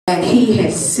And he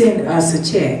had sent us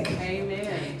a check.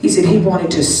 Amen. He said he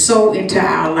wanted to sow into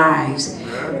our lives.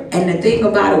 And the thing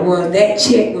about it was that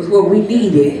check was what we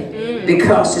needed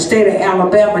because the state of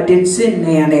Alabama didn't send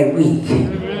down that week.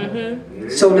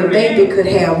 So the baby could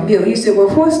have milk. He said, well,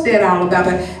 what's that all about?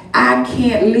 But I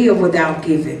can't live without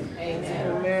giving.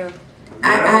 Amen.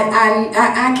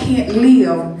 I can't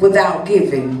live without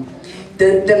giving.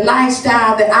 The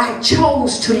lifestyle that I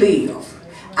chose to live,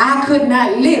 I could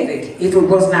not live it if it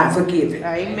was not for giving.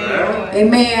 Amen.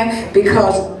 Amen.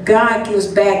 Because God gives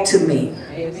back to me.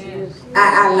 Amen.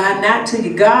 I lie not to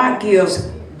you. God gives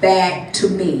back to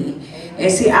me.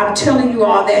 And see, I'm telling you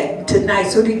all that tonight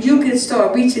so that you can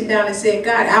start reaching down and saying,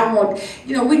 God, I want,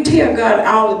 you know, we tell God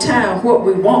all the time what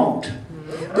we want.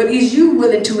 But is you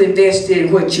willing to invest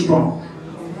in what you want?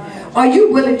 Are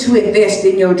you willing to invest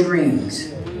in your dreams?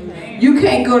 You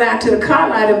can't go down to the car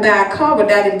lot and buy a car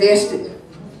without investing.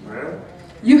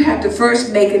 You have to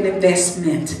first make an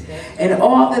investment. And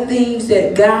all the things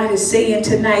that God is saying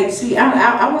tonight, see,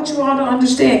 I want you all to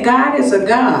understand, God is a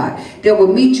God that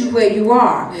will meet you where you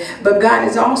are. But God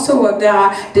is also a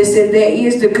God that says there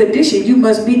is the condition. You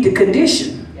must meet the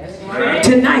condition.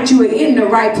 Tonight you are in the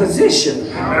right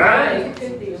position.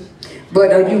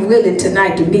 But are you willing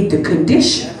tonight to meet the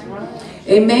condition?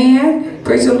 Amen.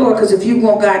 Praise the Lord. Because if you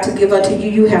want God to give unto you,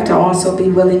 you have to also be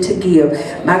willing to give.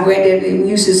 My granddad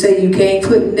used to say, you can't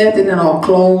put nothing in a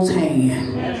closed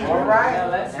hand. All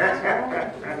right.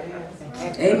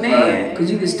 Amen. Because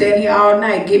you can stand here all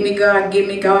night. Give me God, give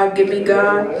me God, give me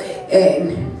God.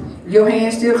 And your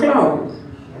hand's still closed.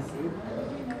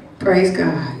 Praise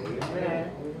God.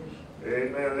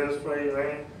 Amen. Let's pray,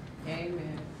 man.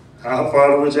 Amen. Our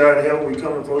Father, which art in heaven, we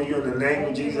come before you in the name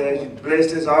of Jesus. As you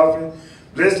bless this offering,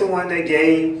 bless the one that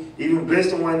gave, even bless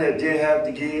the one that didn't have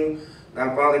to give.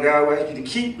 Now, Father God, we ask you to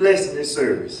keep blessing this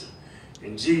service.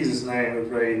 In Jesus' name we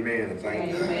pray, amen. And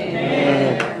thank you.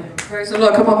 Amen. Praise the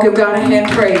Lord. Come on, give God a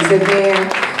hand praise.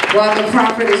 Amen. While the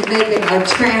prophet is making a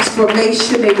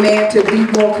transformation, amen, to be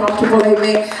more comfortable,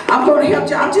 amen. I'm going to help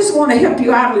you. I just want to help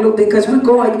you out a little bit because we're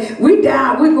going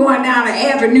down the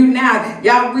avenue now.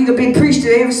 Y'all, we've been preached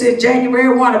ever since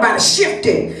January 1 about a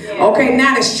shifting. Okay,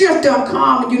 now the shift don't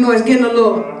come, and you know it's getting a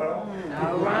little.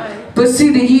 All right. But see,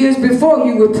 the years before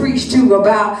you were preached to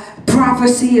about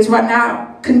prophecy is right now.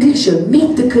 Condition,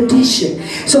 meet the condition.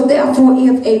 So therefore,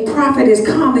 if a prophet is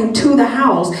coming to the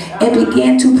house and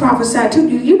begin to prophesy to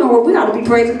you, you know what, we ought to be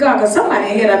praising God because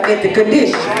somebody in here done met the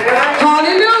condition.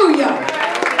 Hallelujah.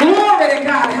 Glory to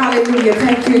God. Hallelujah.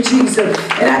 Thank you, Jesus.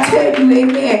 And I tell you,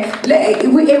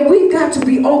 amen, we've got to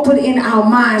be open in our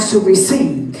minds to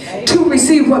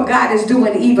receive what God is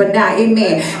doing even now.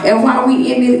 Amen. And while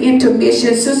we in this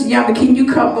intermission, Sister Yama, can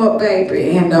you come up,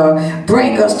 baby, and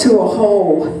bring us to a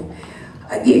whole...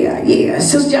 Yeah.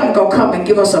 Sister John gonna come and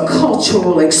give us a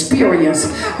cultural experience.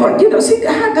 Or, you know, see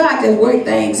how God just work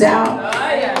things out.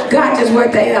 God just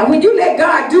work things out. When you let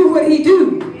God do what he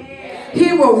do,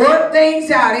 he will work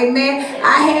things out. Amen.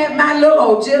 I had my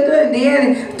little agenda, and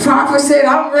then the prophet said,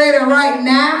 I'm ready right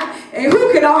now. And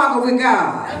who can argue with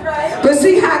God? But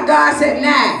see how God said,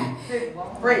 now,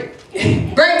 break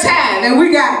time. And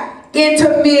we got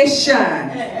intermission.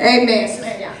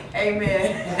 Amen.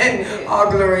 Amen.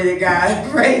 All glory to God.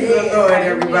 Praise the Lord,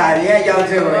 everybody. How y'all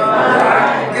doing?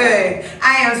 Good.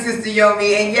 I am Sister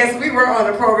Yomi, and yes, we were on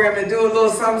the program to do a little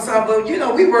something, but you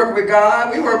know, we work with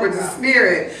God. We work with the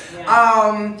Spirit.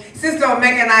 Sister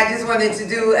Omeka and I just wanted to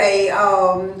do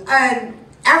an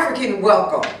African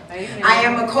welcome. Amen. I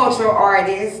am a cultural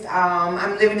artist.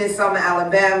 I'm living in Selma,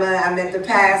 Alabama. I met the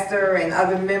pastor and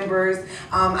other members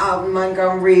out in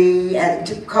Montgomery at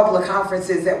a couple of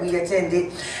conferences that we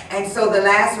attended. And so the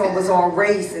last one was on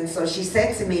race. And so she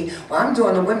said to me, well, I'm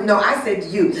doing the women. No, I said to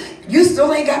you, you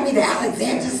still ain't got me to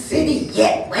Alexander City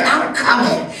yet. When I'm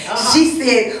coming. She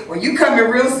said, well, you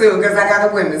coming real soon because I got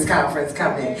a women's conference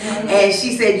coming. And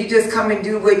she said, you just come and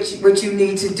do what you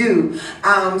need to do.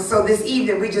 So this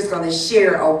evening, we're just going to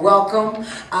share a welcome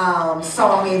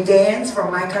song and dance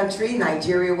from my country,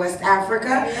 Nigeria, West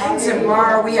Africa.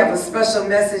 Tomorrow we have a special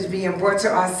message being brought to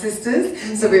our sisters,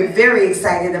 so we're very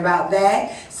excited about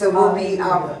that. So we'll be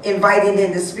inviting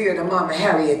in the spirit of Mama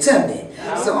Harriet Tubman.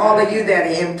 So all of you that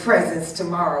are in presence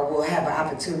tomorrow will have an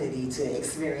opportunity to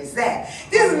experience that.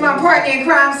 This is my partner in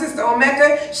crime, Sister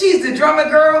Omeka. She's the drummer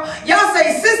girl. Y'all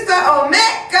say, Sister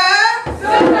Omeka.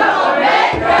 Sister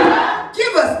Omeka.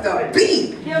 Give us the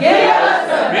beat. Give us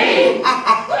the beat.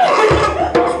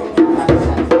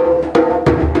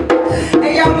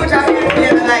 Hey, y'all put your hands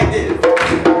together like this.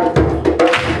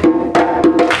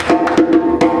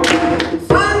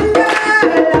 From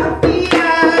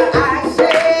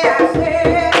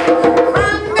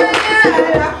the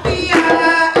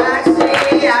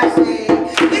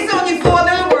It's only 4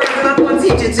 little words and I'm going to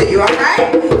teach it to you,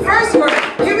 alright? First word,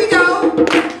 here we go.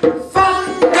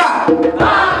 Funga.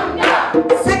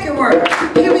 Second word,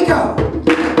 here we go.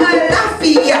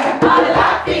 Alafia.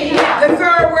 The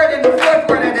third word and the fourth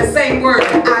word are the same word.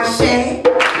 Ashe.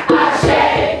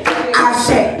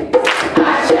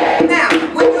 Now,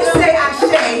 when you say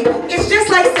ashe, it's just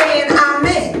like saying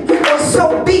amen or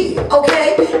so be,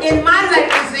 okay? In my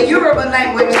language, the Yoruba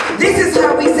language, this is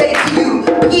how we say to you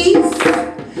peace.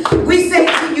 We say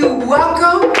to you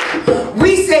welcome.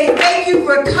 We say thank you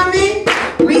for coming.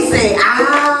 We say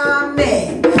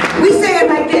amen. We say it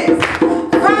like this.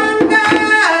 Fanga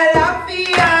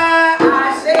lafia,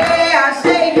 ashe,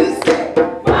 ashe. You say.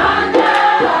 Fanga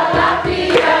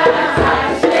lafia,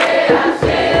 ashe,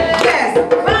 ashe. Yes.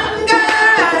 Fanga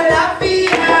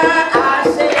lafia,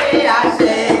 ashe,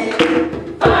 ashe.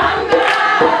 Fanga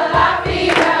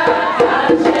lafia,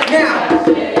 ashe. Now,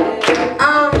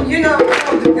 you know,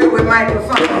 I'm good with microphones.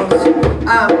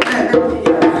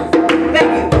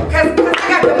 Thank you. Because I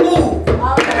got to move.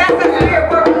 That's a weird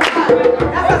word.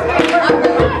 That's a weird word.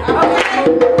 Okay?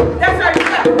 That's right. You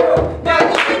got to move. Now,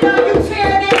 even though you chair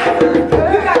there,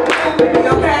 you got to move with me,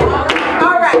 okay?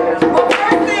 All right. Well,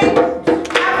 first thing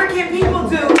African people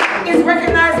do is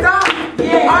recognize God,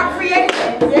 our Creator,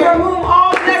 from whom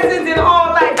all blessings and all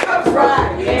life comes from.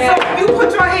 So you put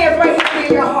your hands right here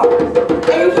in your heart,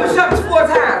 and you push up 4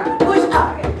 times. Push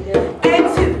up. And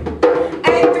 2,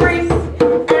 and 3,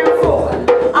 and 4.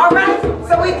 All right?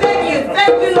 So we thank you.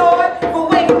 Thank you, Lord, for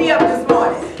waking me up this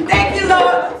morning. Thank you,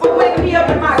 Lord, for waking me up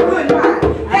in my good mind.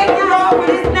 Thank you, Lord, for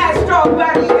this nice strong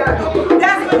body.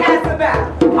 That's what that's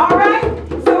about. All right?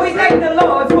 So we thank the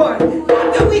Lord for it.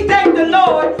 After we thank the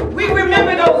Lord, we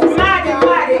remember those mighty,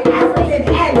 mighty African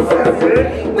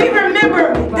ancestors. We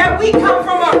remember that we come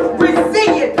from a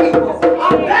resilient people, a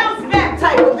bounce back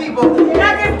type of people.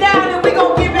 Knock us down and we're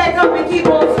going to get back up and keep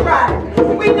on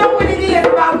striding. We know what it is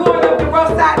about going up the rough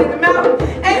side of the mountain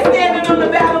and standing on the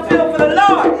battlefield for the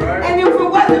Lord. And if it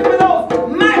wasn't for those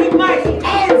mighty, mighty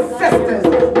ancestors,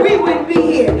 we wouldn't be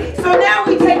here. So now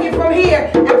we take it from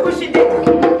here and push it down.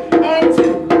 And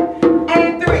 2,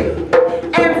 and 3,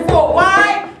 and 4.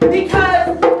 Why?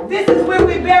 Because this is where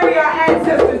we bury our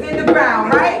ancestors in the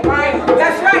ground, right?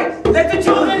 That's right. Let the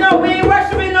children know we ain't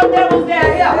worshiping no devils down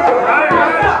here.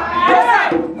 That's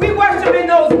right. We worshiping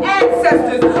those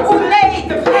ancestors who laid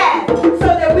the path so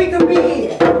that we could be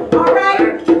here. All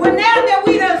right? Well, now that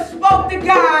we done spoke to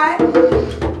God,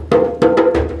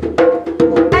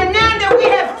 and now that we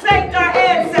have thanked our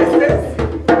ancestors,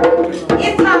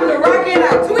 it's time to rock it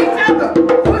out to each other.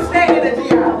 Push that energy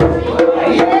out.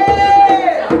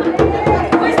 Yeah.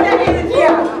 Push that energy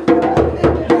out.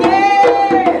 Yeah.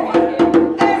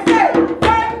 And say,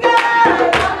 Fanga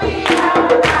lafia,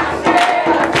 ashe,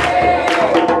 ashe.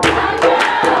 Fanga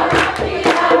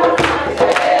lafia,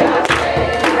 ashe, ashe.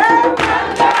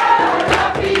 Fanga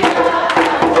lafia,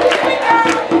 ashe.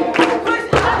 Push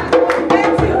up,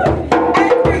 and 2,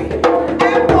 and 3,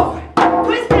 and 4.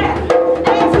 Push down,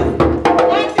 and 2, and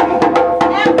 3,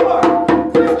 and 4.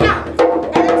 Push out,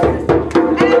 and 2,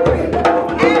 and 3,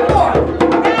 and 4.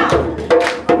 Now,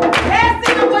 last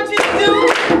thing I want you to do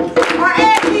are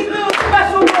add these little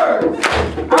special words.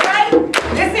 All right?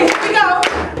 Listen, here we go.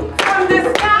 From the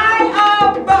sky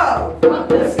above. From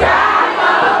the sky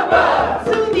above.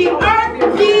 To the earth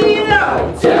below.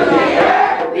 To the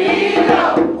earth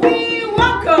below. We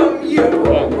welcome you.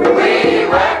 We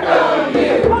welcome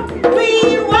you. We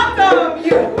welcome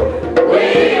you. We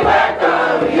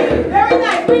welcome you. Very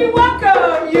nice. We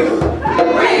welcome you.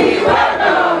 We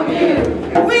welcome you.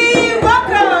 We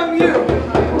welcome you.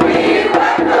 We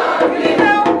welcome you. You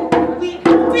know, we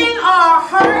open our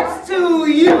hearts to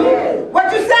you. What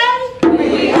you say?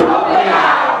 We open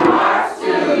our hearts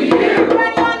to you.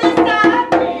 Everybody on this side?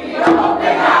 We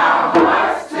open our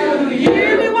hearts to you.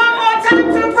 Give me one more time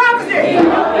to the prophecy. We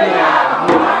open our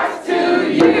hearts to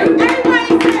you.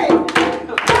 Everybody say,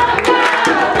 Fanga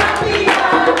lafia,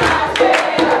 ashe,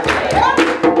 ashe.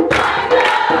 Fanga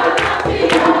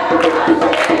lafia, ashe,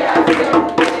 ashe.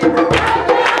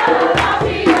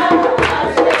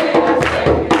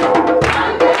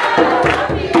 Fanga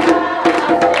lafia,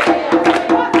 ashe, ashe.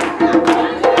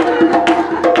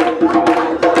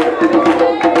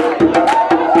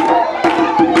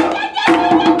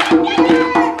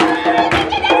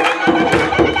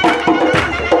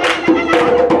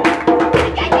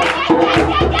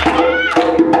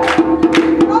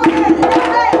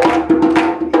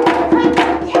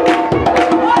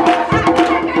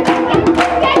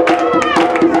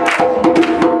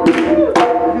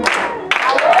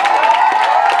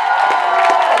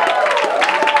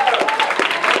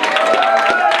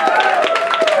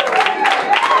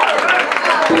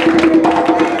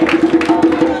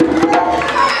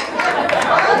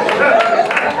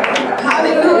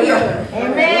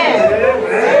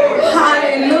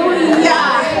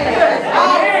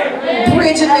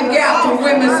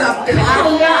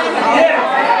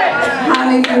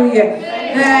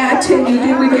 tell you,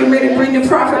 then we get ready to bring the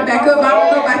prophet back up. I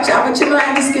don't know about y'all, but you know,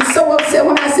 I just get so upset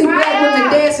when I see black women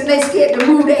dancing. They scared to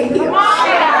move their hips.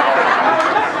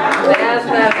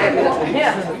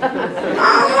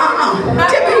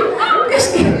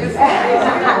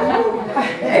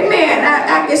 Amen.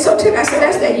 I get so ticked. I said,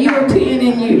 that's that European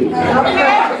in you.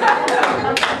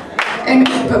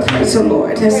 Amen. But praise the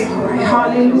Lord. That's all right.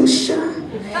 Hallelujah.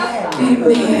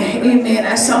 Amen. Amen.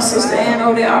 I saw Sister Ann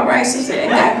over there. All right, Sister Ann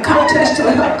got contest to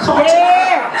her culture.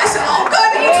 I said, oh,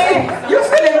 God, you're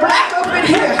feeling black up in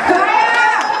here.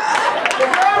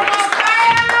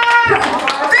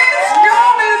 This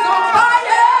young is on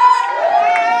fire.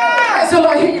 So,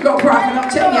 Lord, here you go, prophet. I'm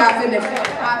telling you, I feel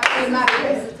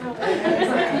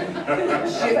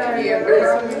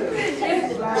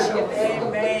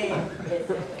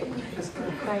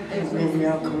Amen.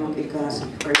 Y'all come on, give God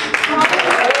some praise.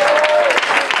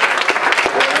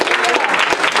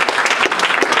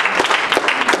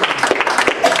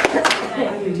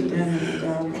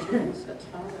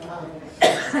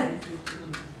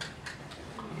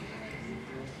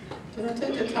 Did I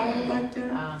take the towel back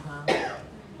there?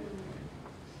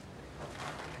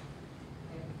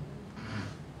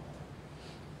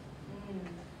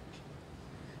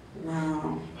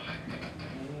 Wow.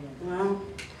 Well,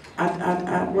 I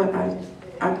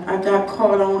got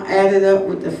caught on, added up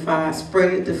with the fire,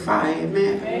 spread the fire,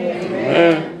 amen.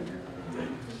 Amen.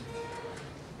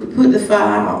 We put the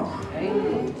fire out.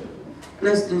 Amen.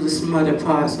 Let's do the smother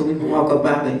part so we can walk up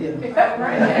out of here.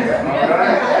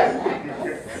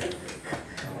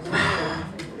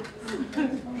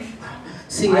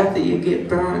 See, after you get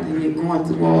burned and you're going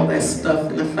through all that stuff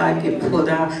and the fire get put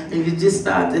out and you just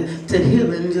start to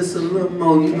heal it just a little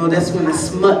more, you know, that's when the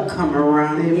smut come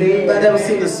around. Have anybody ever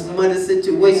seen a smutty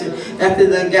situation? After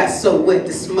they got so wet,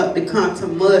 the smut becomes to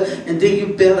mud and then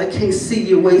you barely can't see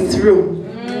your way through.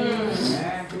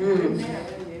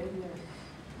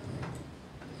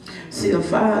 See, a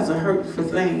fire is a hurtful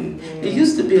thing. It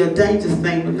used to be a dangerous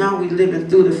thing, but now we're living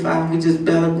through the fire. We just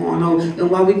barely going on. And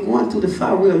while we're going through the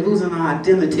fire, we're losing our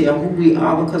identity of who we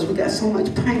are because we got so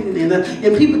much pain in us.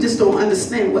 And people just don't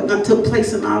understand what done took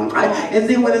place in our life. And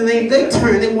then when they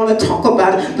turn, they want to talk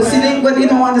about it. But see, what they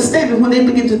don't understand is when they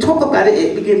begin to talk about it,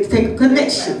 it begins to take a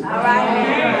connection. All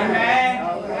right.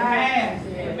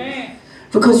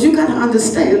 Because you got to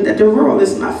understand that the world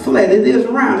is not flat, it is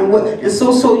round. And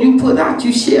so you put out,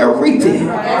 you shall reap it.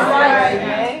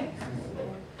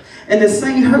 And the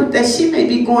same hurt that she may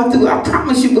be going through, I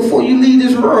promise you, before you leave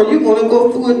this world, you're going to go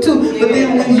through it too. But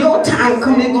then when your time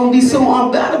comes, it's going to be so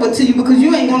unbearable to you because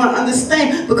you ain't going to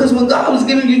understand. Because when God was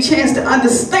giving you a chance to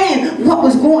understand what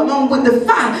was going on with the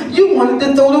fire, you wanted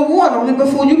to throw the water on it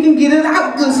before you can get it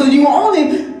out good. So you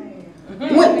only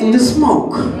went through the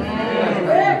smoke.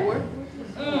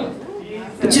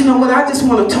 But you know what? I just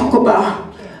want to talk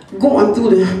about going through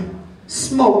the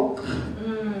smoke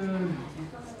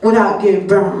without getting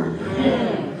burned.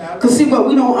 Because see, what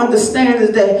we don't understand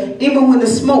is that even when the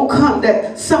smoke comes,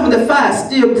 that some of the fire is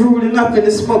still brooding up in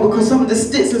the smoke because some of the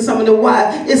sticks and some of the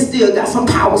wire, it still got some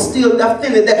power still left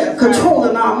in it that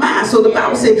controlling our mind. So the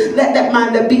Bible says, let that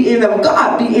mind that be in of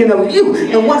God be in of you.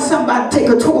 And once somebody take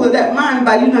control of that mind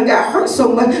by you done got hurt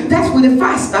so much, that's when the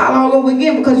fire start all over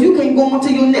again because you can't go on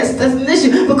to your next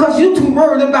destination because you're too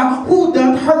worried about who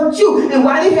done hurt you. And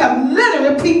why they have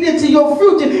literally peeked into your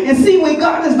future and see where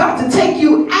God is about to take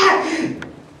you at.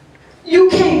 You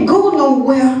can't go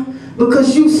nowhere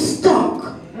because you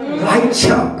stuck like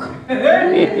Chuck.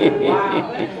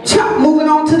 Chuck moving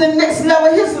on to the next level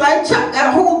of his life. Chuck got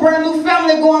a whole brand new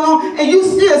family going on and you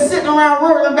still sitting around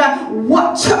worrying about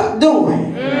what Chuck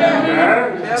doing.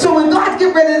 So when God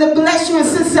get ready to bless you and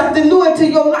send something new into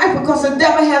your life because the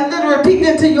devil has literally peeked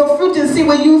into your future and see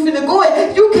where you finna go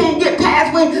at, you can't get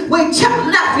past where Chuck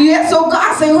left you at. So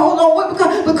God say, hold on, wait,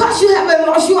 because you haven't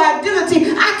lost your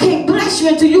identity, I can't bless you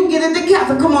until you get it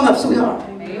together. Come on up, sweetheart.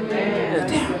 Amen.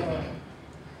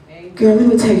 Girl, let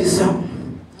me tell you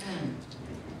something.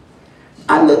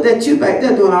 I looked at you back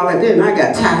there doing all that there and I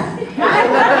got tired.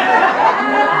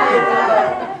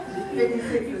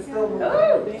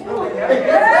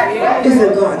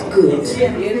 Isn't God good?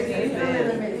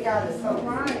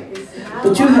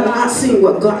 But you have not seen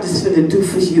what God is going to do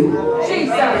for you.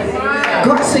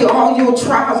 God say all your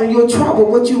trials and your trouble,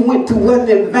 what you went through wasn't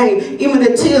in vain. Even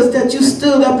the tears that you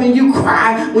stood up and you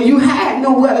cried when you had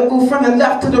nowhere to go from the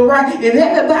left to the right and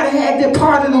everybody had their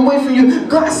part of the way from you.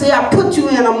 God say I put you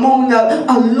in a moment of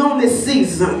a lonely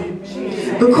season.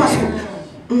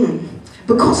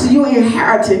 Because of your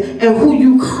inheritance and who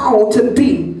you called to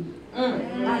be.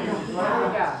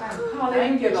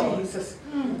 Thank you, Lord.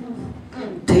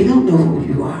 They don't know who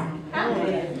you are,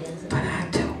 but I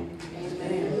do.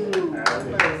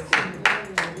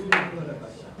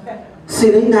 See,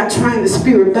 they're not trying the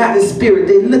spirit by the spirit.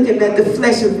 They're looking at the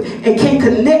flesh and can't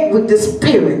connect with the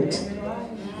spirit.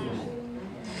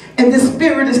 And the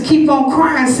spirit is keep on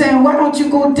crying, saying, why don't you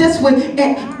go this way?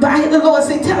 But I hear the Lord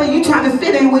say, tell her you trying to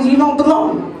fit in where you don't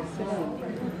belong.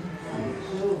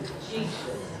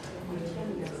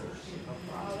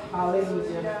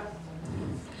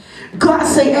 God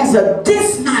say, as of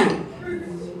this night,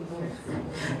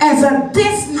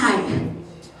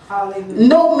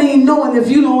 no mean knowing if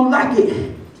you don't like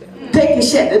it, they can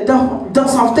shut the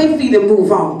dust off their feet and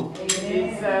move on.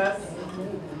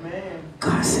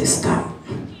 God says, stop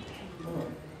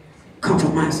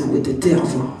compromising with the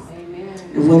devil.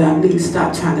 And what I mean,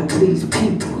 stop trying to please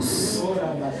peoples.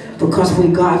 Because where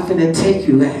God finna take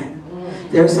you at,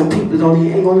 there are some people that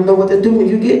ain't gonna know what to do when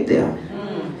you get there.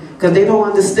 Because they don't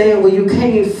understand where you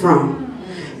came from.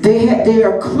 They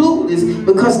are clueless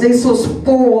because they so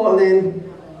spoiled and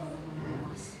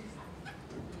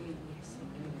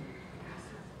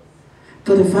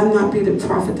but if I not be the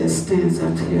prophet that stands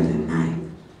up here tonight,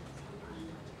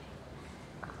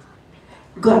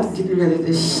 God's getting ready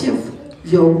to shift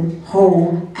your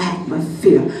whole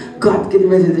atmosphere. God's getting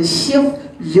ready to shift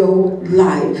your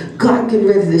life. God getting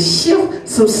ready to shift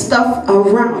some stuff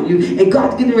around you. And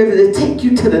God getting ready to take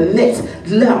you to the next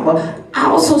level. I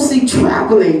also see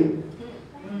traveling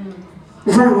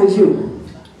around you.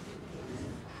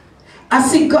 I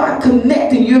see God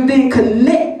connecting. You're being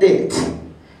connected.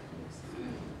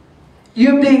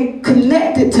 You're being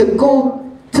connected to go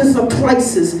to some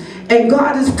places. And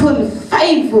God is putting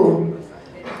favor.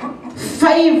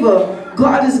 Favor.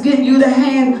 God is giving you the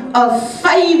hand of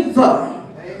favor.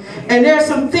 And there are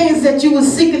some things that you were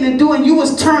seeking to do and you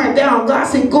was turned down. God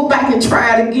said, go back and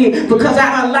try it again because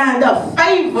I done lined up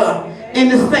favor in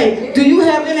this thing. Do you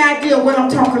have any idea what I'm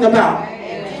talking about?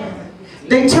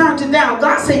 They turned it down.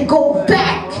 God said, go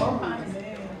back.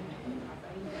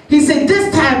 He said,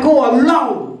 this time go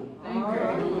alone.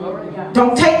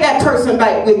 Don't take that person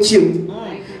back with you.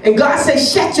 And God said,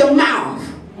 shut your mouth.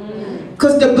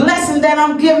 Because the blessing that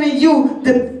I'm giving you,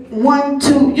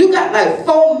 you got like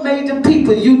 4 major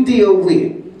people you deal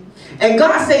with. And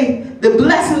God say, the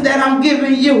blessing that I'm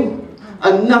giving you,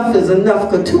 enough is enough.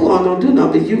 Because 2 don't do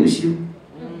nothing but use you.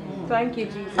 Thank you,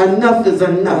 Jesus. Enough is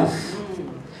enough.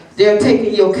 They're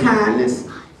taking your kindness.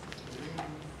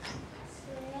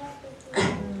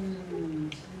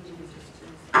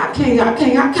 I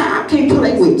can't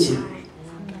play with you.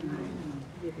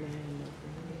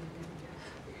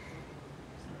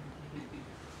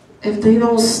 If they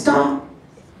don't stop,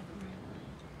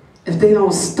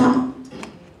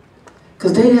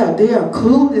 because they are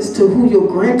clueless to who your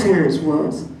grandparents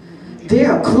was. They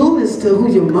are clueless to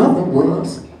who your mother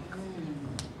was.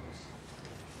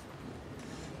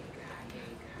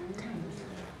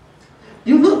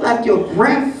 You look like your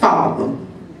grandfather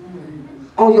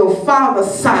on your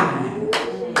father's side.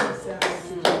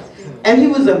 And he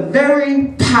was a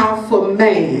very powerful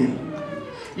man.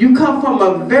 You come from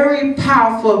a very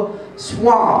powerful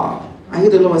swab. I hear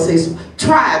the Lord say,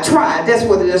 try, that's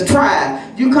what it is,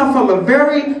 try. You come from a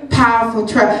very powerful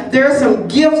tribe. There are some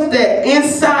gifts that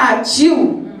inside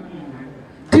you,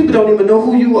 people don't even know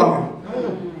who you are.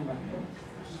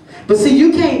 But see,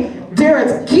 you can't, there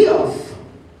is gift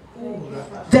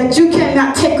that you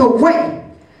cannot take away.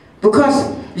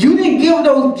 Because you didn't give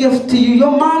those gifts to you.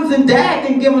 Your moms and dad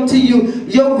didn't give them to you.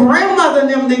 Your grandmother and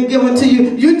them didn't give them to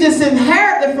you. You just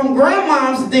inherited from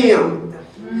grandmoms them.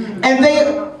 And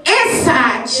they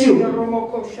inside you.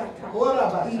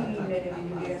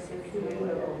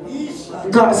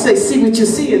 God says, see what you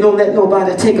see and don't let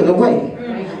nobody take it away.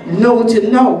 Know what you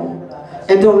know.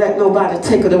 And don't let nobody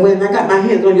take it away. And I got my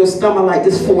hands on your stomach like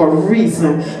this for a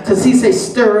reason. Because he says,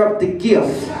 stir up the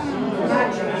gift.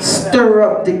 Stir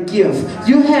up the gift.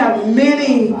 You have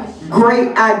many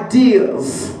great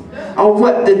ideas on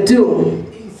what to do.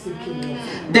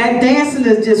 That dancing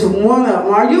is just one of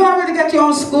them. Are you already got your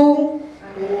own school?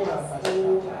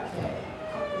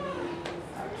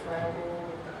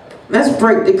 Let's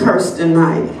break the curse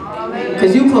tonight.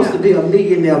 Because you're supposed to be a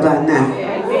millionaire by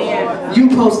now. You're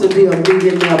supposed to be a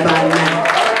millionaire by now.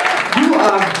 You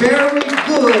are very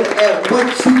good at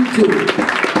what you do.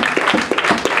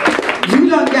 You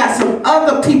done got some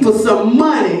other people some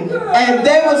money and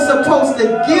they were supposed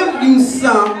to give you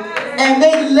some and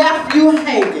they left you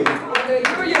hanging.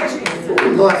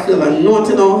 Oh, Lord, I feel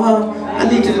anointed on her. I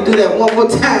need you to do that one more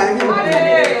time.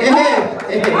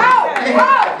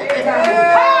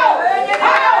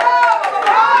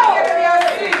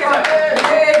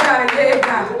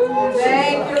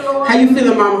 How you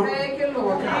feeling, Mama?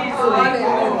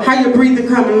 How your breathing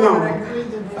coming along?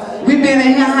 We've been in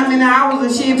here how many hours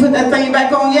and she ain't put that thing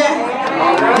back on yet?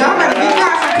 Y'all better give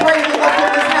God some praise up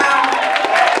in this house.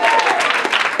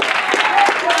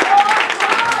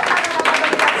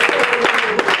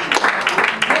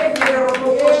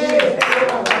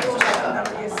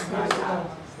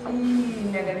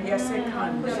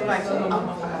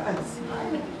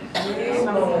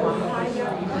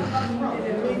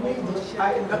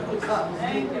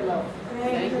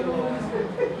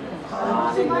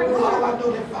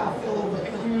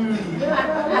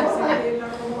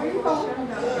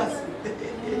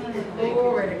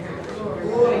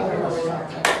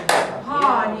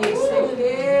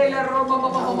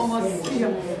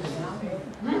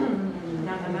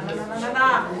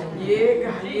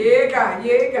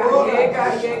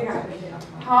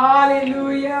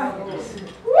 Hallelujah.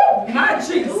 My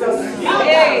Jesus.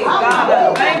 Hey,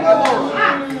 God. Thank you, Lord.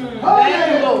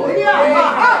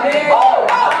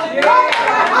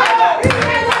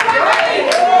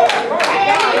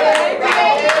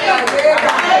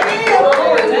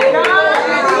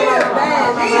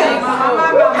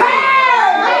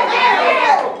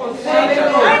 Thank you,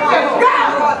 Lord.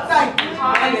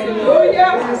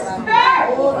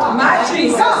 My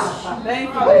Jesus.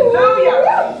 Thank you. Hallelujah.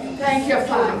 Thank you,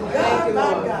 Father. Thank you,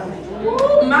 Lord.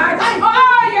 My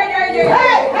oh yeah.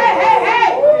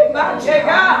 Hey. My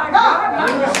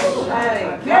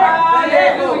God.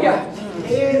 Hallelujah.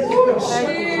 Jesus.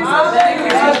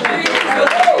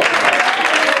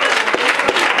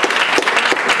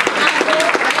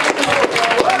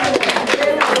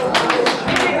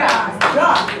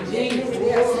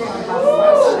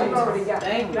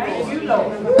 Thank you,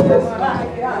 Lord.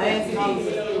 Thank you,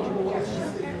 Jesus.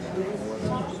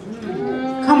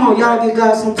 Come on, y'all give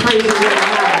God some praise in the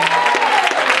house.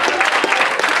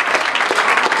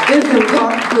 Isn't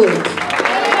God good?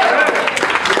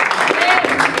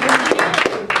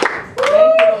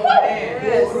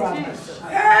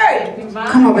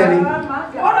 Come on, baby.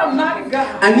 What a mighty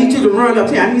God. I need you to run up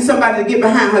here. I need somebody to get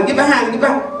behind her. Get behind her. Get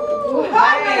behind her.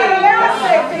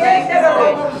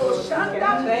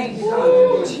 Thank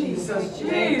you, Jesus.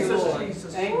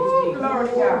 Thank you, glory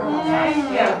to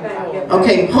God.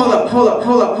 Okay, hold up.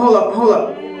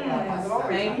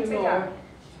 Thank you, Lord.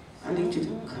 I need you to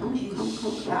come.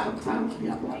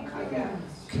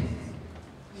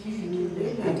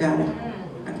 I got it.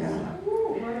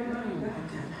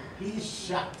 He's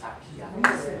shot.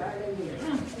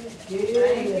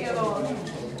 Thank you, Lord.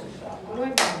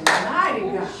 Mighty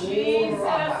God.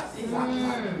 Jesus.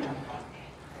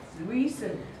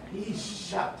 Recent. He's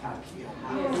shot.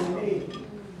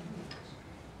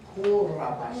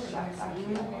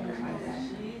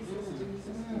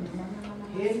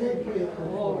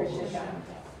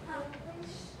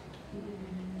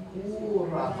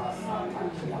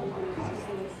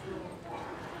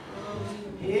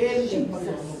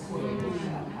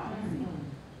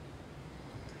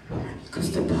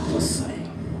 Because the Bible says,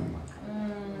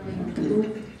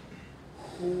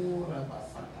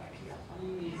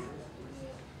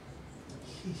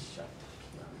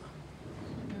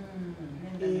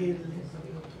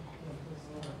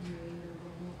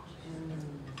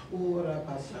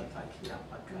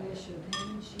 Bless your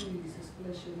name, Jesus.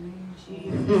 Bless your name,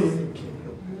 Jesus.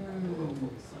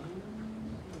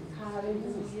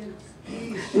 Hallelujah.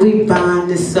 we bind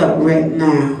this up right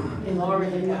now. Glory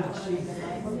to God.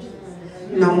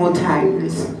 No more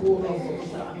tightness.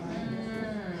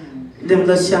 Them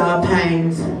little sharp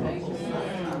pains.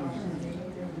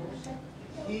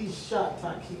 He's shot.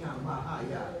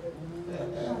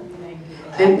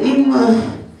 And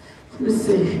even, let's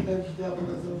see,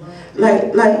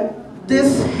 like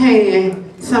this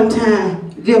hand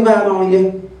sometimes give out on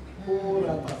you.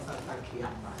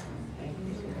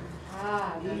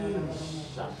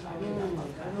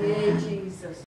 Yeah, Jesus.